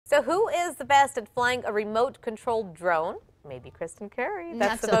So who is the best at flying a remote-controlled drone? Maybe Kristen Curry.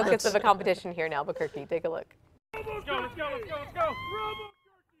 That's the focus of the competition here in Albuquerque. Take a look. Let's go, let's go, let's go, let's go.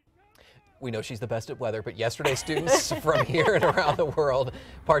 We know she's the best at weather, but yesterday students from here and around the world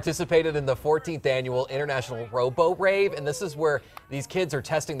participated in the 14th annual International RoboRave, and this is where these kids are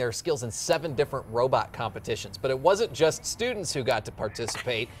testing their skills in 7 different robot competitions. But it wasn't just students who got to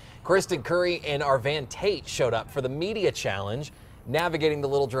participate. Kristen Curry and our Van Tate showed up for the media challenge, navigating the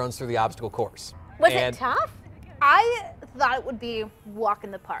little drones through the obstacle course. Was it tough? I thought it would be walk in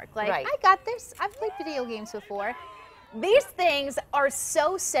the park. Like, Right. I got this. I've played video games before. These things are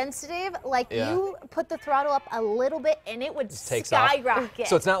so sensitive. Like, you put the throttle up a little bit and it would skyrocket.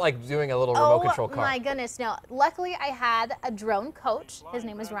 So it's not like doing a little remote control car. Oh my goodness, no. Luckily, I had a drone coach. His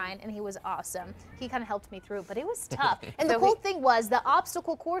name was Ryan, and he was awesome. He kind of helped me through, but it was tough. And the cool thing was the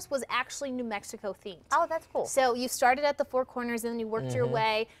obstacle course was actually New Mexico themed. Oh, that's cool. So you started at the Four Corners, and then you worked your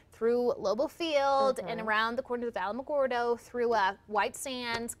way through Lobo Field and around the corner of Alamogordo, through White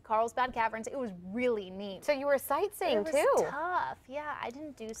Sands, Carlsbad Caverns. It was really neat. So you were sightseeing it too. was tough. Yeah, I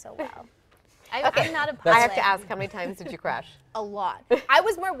didn't do so well. I'm not a pilot. I have to ask, how many times did you crash? A lot. I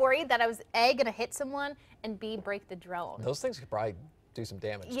was more worried that I was A, going to hit someone, and B, break the drone. Those things could probably do some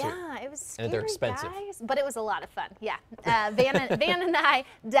damage too. Yeah, it was scary, and they're expensive. guys, but it was a lot of fun. Yeah, Van and I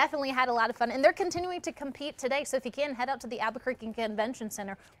definitely had a lot of fun, and they're continuing to compete today. So if you can, head out to the Albuquerque Convention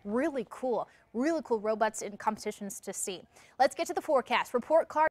Center. Really cool robots in competitions to see. Let's get to the forecast. Report card.